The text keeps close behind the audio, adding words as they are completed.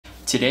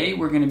Today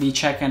we're going to be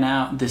checking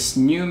out this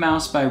new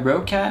mouse by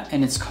Roccat,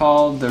 and it's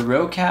called the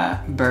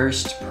Roccat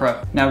Burst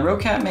Pro. Now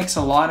Roccat makes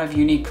a lot of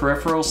unique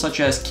peripherals such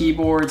as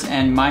keyboards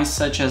and mice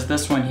such as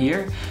this one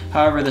here.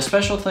 However, the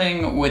special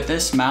thing with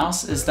this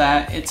mouse is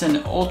that it's an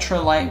ultra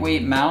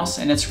lightweight mouse,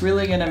 and it's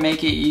really going to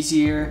make it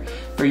easier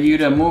for you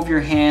to move your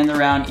hand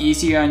around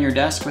easier on your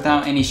desk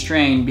without any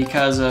strain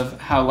because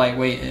of how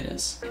lightweight it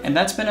is. And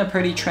that's been a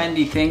pretty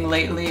trendy thing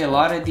lately. A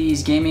lot of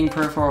these gaming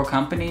peripheral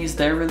companies,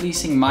 they're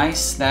releasing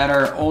mice that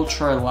are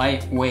ultra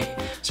lightweight.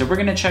 So we're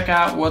gonna check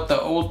out what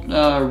the old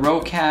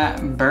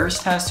Roccat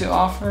Burst has to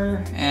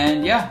offer,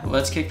 and yeah,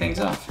 let's kick things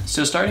off.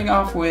 So starting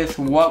off with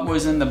what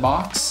was in the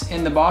box.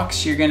 In the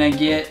box, you're gonna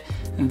get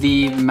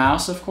the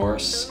mouse, of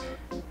course,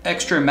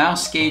 extra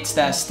mouse skates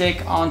that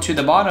stick onto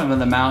the bottom of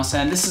the mouse,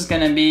 and this is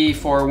going to be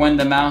for when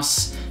the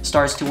mouse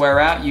starts to wear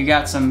out. You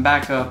got some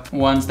backup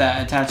ones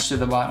that attach to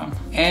the bottom,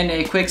 and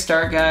a quick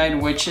start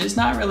guide, which is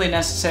not really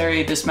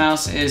necessary. This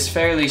mouse is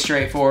fairly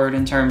straightforward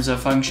in terms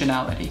of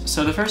functionality.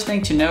 So the first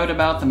thing to note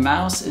about the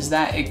mouse is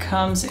that it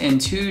comes in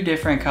two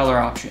different color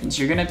options.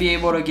 You're going to be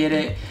able to get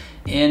it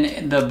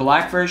in the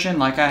black version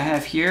like I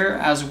have here,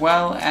 as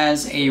well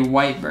as a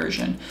white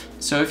version.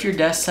 So if your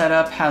desk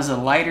setup has a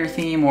lighter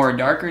theme or a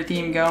darker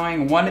theme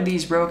going, one of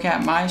these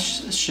Roccat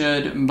mice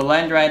should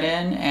blend right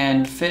in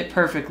and fit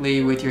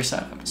perfectly with your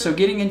setup. So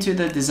getting into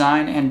the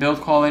design and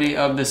build quality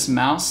of this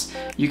mouse,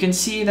 you can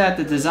see that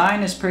the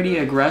design is pretty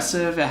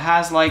aggressive. It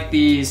has like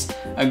these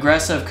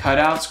aggressive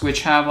cutouts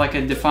which have like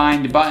a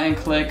defined button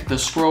click, the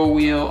scroll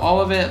wheel,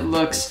 all of it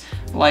looks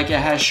like it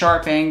has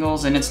sharp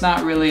angles, and it's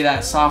not really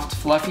that soft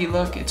fluffy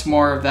look, it's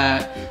more of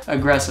that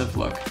aggressive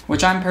look,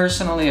 which I'm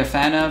personally a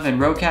fan of, and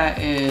Roccat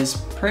is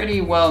pretty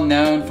well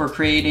known for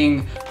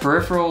creating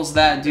peripherals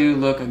that do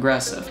look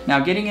aggressive. Now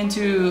getting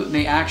into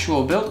the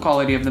actual build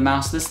quality of the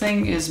mouse, this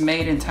thing is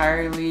made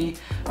entirely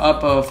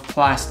up of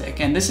plastic,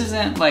 and this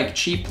isn't like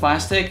cheap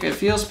plastic. It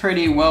feels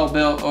pretty well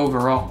built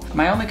overall.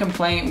 My only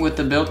complaint with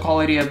the build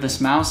quality of this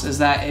mouse is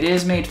that it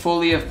is made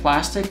fully of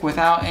plastic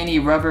without any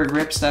rubber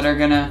grips that are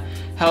gonna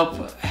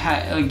help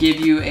give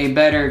you a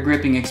better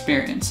gripping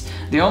experience.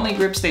 The only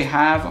grips they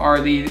have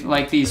are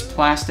these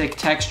plastic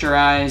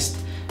texturized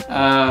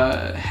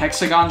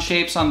hexagon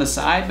shapes on the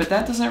side, but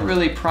that doesn't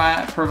really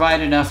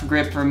provide enough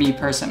grip for me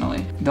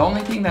personally. The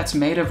only thing that's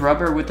made of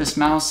rubber with this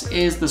mouse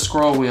is the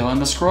scroll wheel,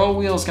 and the scroll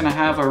wheel is going to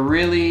have a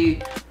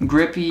really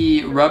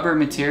grippy rubber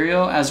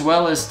material as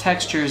well as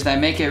textures that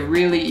make it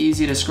really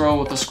easy to scroll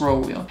with the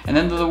scroll wheel. And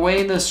then the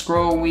way the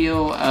scroll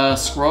wheel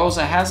scrolls,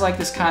 it has like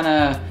this kind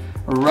of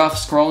rough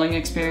scrolling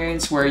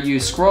experience where you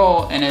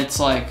scroll and it's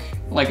like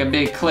a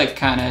big click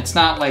kind of. It's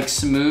not like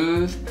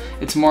smooth,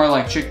 it's more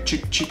like chick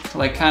chick chick,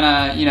 like kind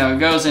of, you know, it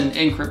goes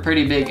in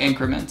pretty big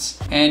increments.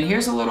 And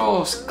here's a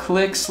little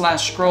click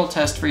slash scroll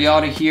test for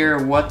y'all to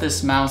hear what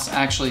this mouse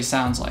actually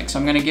sounds like. So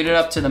I'm gonna get it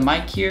up to the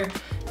mic here,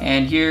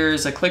 and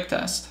here's a click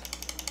test.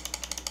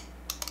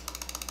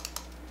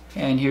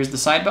 And here's the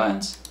side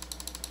buttons,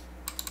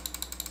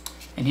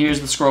 and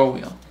here's the scroll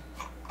wheel.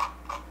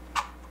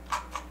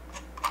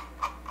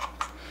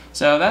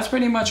 So that's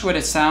pretty much what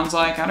it sounds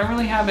like. I don't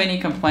really have any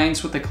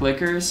complaints with the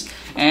clickers.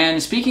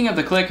 And speaking of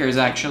the clickers,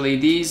 actually,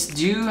 these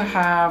do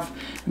have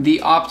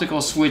the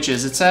optical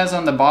switches. It says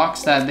on the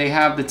box that they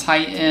have the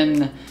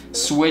Titan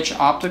Switch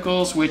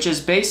Opticals, which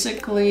is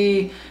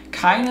basically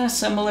kind of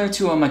similar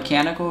to a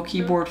mechanical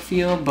keyboard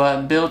feel,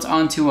 but built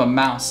onto a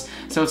mouse.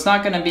 So it's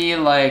not going to be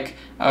like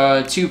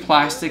two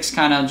plastics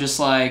kind of just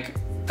like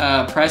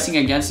pressing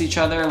against each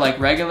other like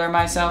regular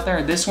mice out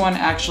there. This one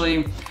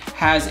actually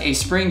has a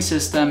spring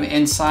system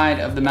inside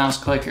of the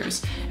mouse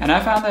clickers, and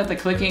I found that the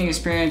clicking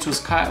experience was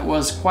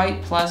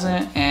quite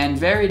pleasant and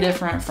very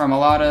different from a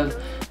lot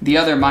of the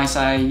other mice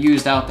I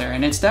used out there,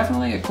 and it's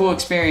definitely a cool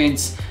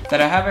experience that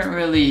I haven't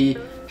really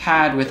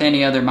had with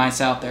any other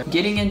mice out there.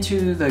 Getting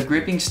into the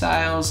gripping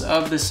styles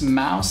of this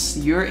mouse,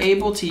 you're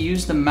able to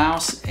use the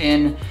mouse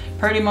in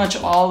pretty much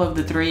all of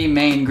the three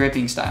main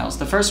gripping styles.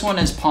 The first one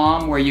is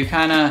palm, where you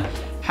kind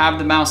of have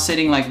the mouse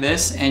sitting like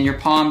this and your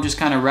palm just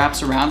kind of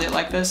wraps around it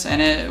like this, and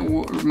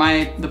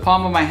the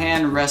palm of my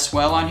hand rests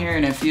well on here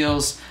and it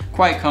feels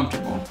quite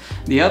comfortable.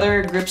 The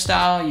other grip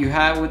style you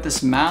have with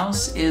this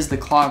mouse is the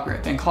claw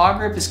grip, and claw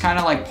grip is kind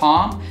of like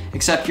palm,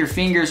 except your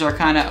fingers are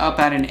kind of up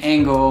at an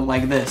angle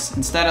like this.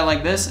 Instead of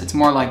like this, it's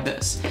more like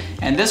this,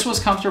 and this was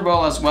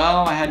comfortable as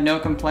well. I had no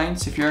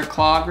complaints. If you're a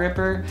claw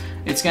gripper,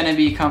 it's going to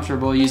be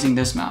comfortable using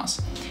this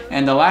mouse.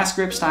 And the last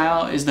grip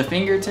style is the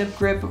fingertip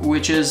grip,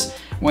 which is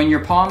when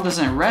your palm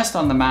doesn't rest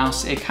on the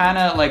mouse, it kind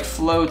of like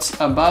floats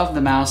above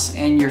the mouse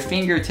and your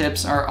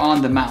fingertips are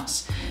on the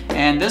mouse.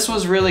 And this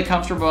was really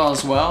comfortable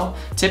as well.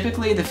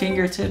 Typically the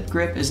fingertip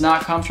grip is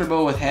not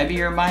comfortable with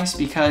heavier mice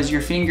because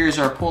your fingers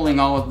are pulling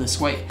all of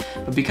this weight.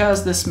 But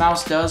because this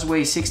mouse does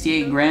weigh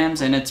 68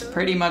 grams and it's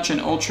pretty much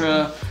an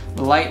ultra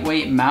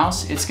lightweight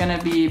mouse, it's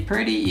gonna be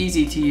pretty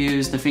easy to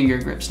use the finger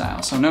grip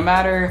style. So no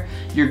matter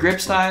your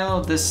grip style,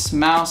 this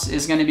mouse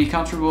is gonna be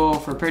comfortable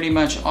for pretty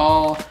much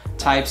all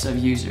types of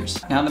users.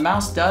 Now the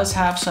mouse does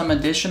have some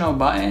additional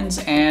buttons,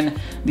 and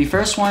the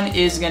first one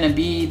is going to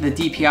be the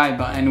DPI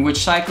button, which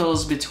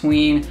cycles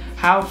between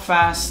how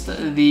fast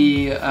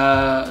the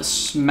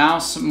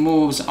mouse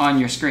moves on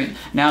your screen.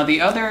 Now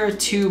the other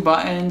two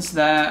buttons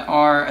that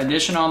are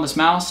additional on this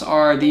mouse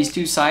are these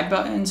two side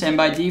buttons, and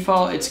by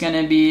default it's going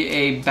to be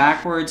a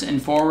backwards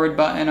and forward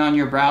button on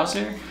your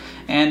browser,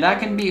 and that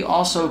can be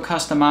also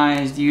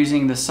customized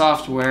using the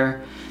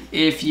software.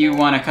 If you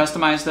want to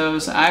customize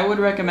those, I would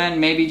recommend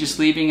maybe just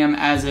leaving them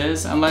as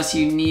is unless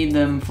you need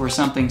them for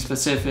something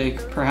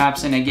specific,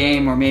 perhaps in a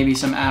game or maybe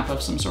some app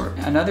of some sort.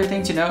 Another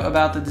thing to note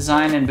about the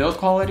design and build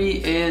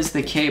quality is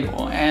the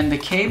cable, and the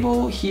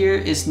cable here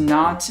is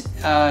not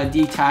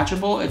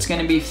detachable. It's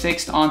going to be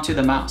fixed onto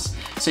the mouse,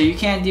 so you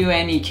can't do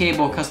any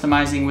cable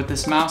customizing with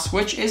this mouse,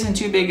 which isn't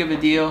too big of a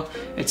deal.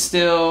 It's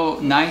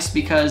still nice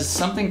because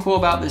something cool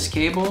about this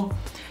cable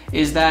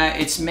is that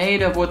it's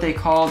made of what they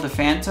call the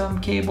Phantom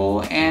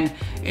cable, and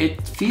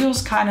it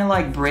feels kind of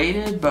like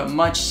braided but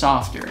much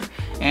softer.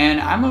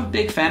 And I'm a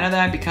big fan of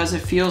that because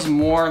it feels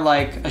more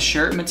like a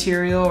shirt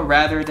material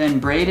rather than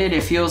braided.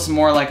 It feels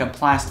more like a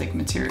plastic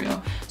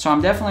material. So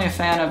I'm definitely a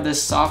fan of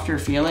this softer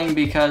feeling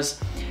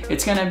because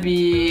it's going to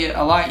be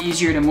a lot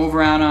easier to move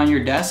around on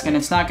your desk, and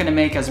it's not going to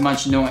make as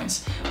much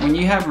noise. When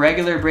you have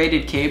regular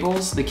braided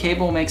cables, the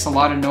cable makes a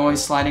lot of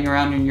noise sliding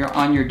around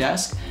on your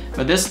desk,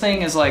 but this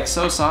thing is like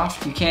so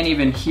soft you can't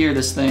even hear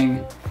this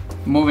thing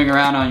moving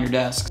around on your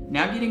desk.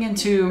 Now getting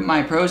into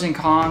my pros and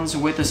cons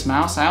with this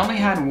mouse, I only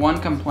had one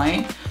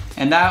complaint,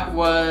 and that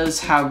was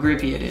how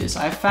grippy it is.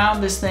 I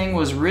found this thing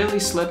was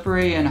really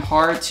slippery and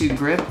hard to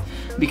grip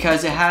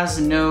because it has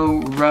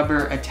no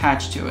rubber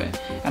attached to it.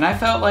 And I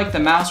felt like the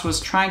mouse was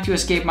trying to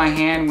escape my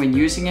hand when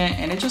using it,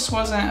 and it just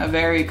wasn't a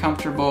very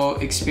comfortable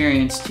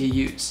experience to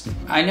use.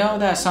 I know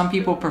that some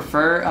people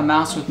prefer a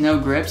mouse with no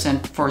grips,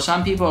 and for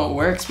some people it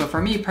works, but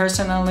for me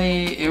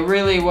personally, it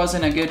really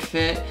wasn't a good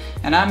fit.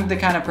 And I'm the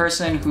kind of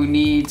person who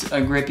needs a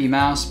grippy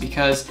mouse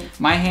because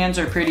my hands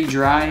are pretty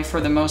dry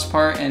for the most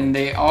part, and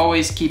they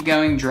always keep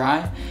going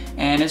dry.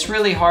 And it's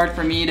really hard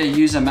for me to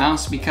use a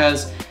mouse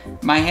because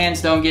my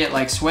hands don't get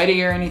like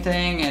sweaty or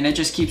anything, and it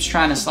just keeps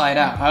trying to slide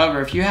out.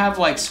 However, if you have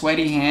like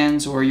sweaty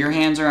hands or your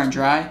hands aren't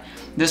dry,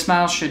 this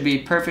mouse should be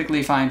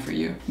perfectly fine for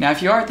you. Now,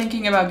 if you are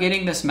thinking about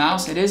getting this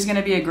mouse, it is going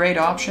to be a great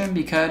option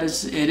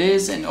because it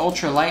is an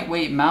ultra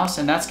lightweight mouse,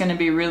 and that's going to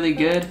be really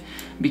good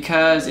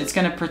because it's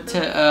going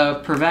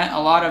to prevent a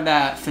lot of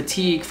that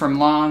fatigue from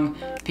long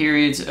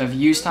periods of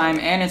use time,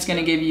 and it's going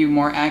to give you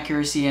more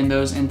accuracy in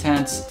those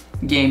intense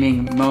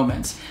gaming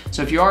moments.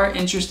 So if you are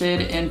interested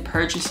in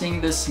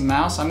purchasing this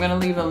mouse, I'm going to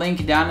leave a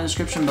link down in the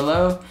description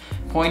below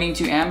pointing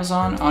to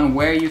Amazon on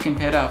where you can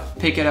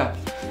pick it up.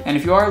 And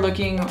if you are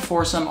looking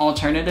for some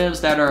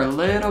alternatives that are a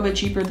little bit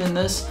cheaper than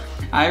this,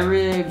 I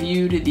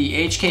reviewed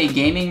the HK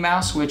gaming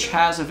mouse, which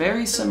has a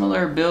very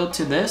similar build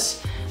to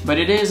this, but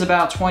it is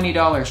about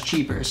 $20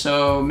 cheaper.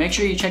 So make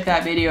sure you check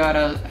that video out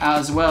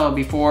as well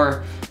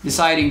before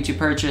deciding to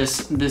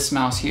purchase this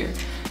mouse here.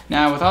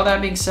 Now, with all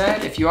that being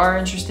said, if you are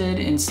interested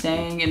in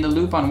staying in the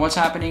loop on what's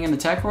happening in the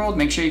tech world,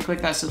 make sure you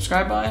click that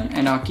subscribe button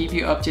and I'll keep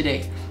you up to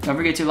date. Don't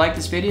forget to like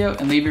this video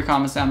and leave your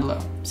comments down below.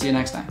 See you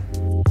next time.